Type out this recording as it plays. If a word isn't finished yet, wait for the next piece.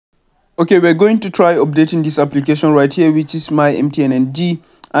Okay, we're going to try updating this application right here, which is my MTNNG,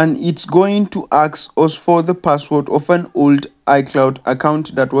 and it's going to ask us for the password of an old iCloud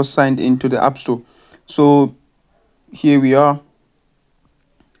account that was signed into the App Store. So here we are.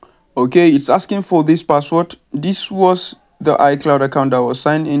 Okay, it's asking for this password. This was the iCloud account that was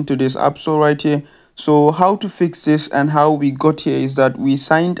signed into this App Store right here. So how to fix this and how we got here is that we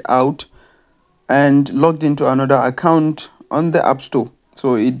signed out and logged into another account on the App Store.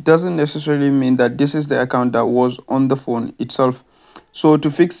 So it doesn't necessarily mean that this is the account that was on the phone itself. So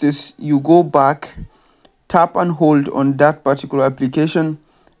to fix this, you go back, tap and hold on that particular application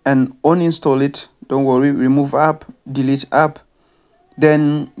and uninstall it. Don't worry, remove app, delete app.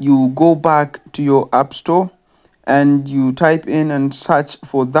 Then you go back to your App Store and you type in and search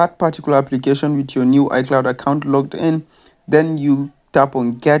for that particular application with your new iCloud account logged in. Then you tap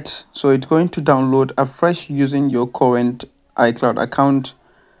on get, so it's going to download afresh using your current iCloud account.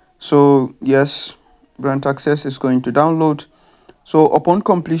 So yes, grant access is going to download. So upon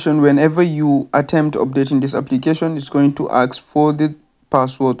completion, whenever you attempt updating this application, it's going to ask for the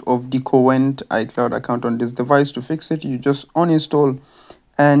password of the current iCloud account on this device. To fix it, you just uninstall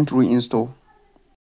and reinstall.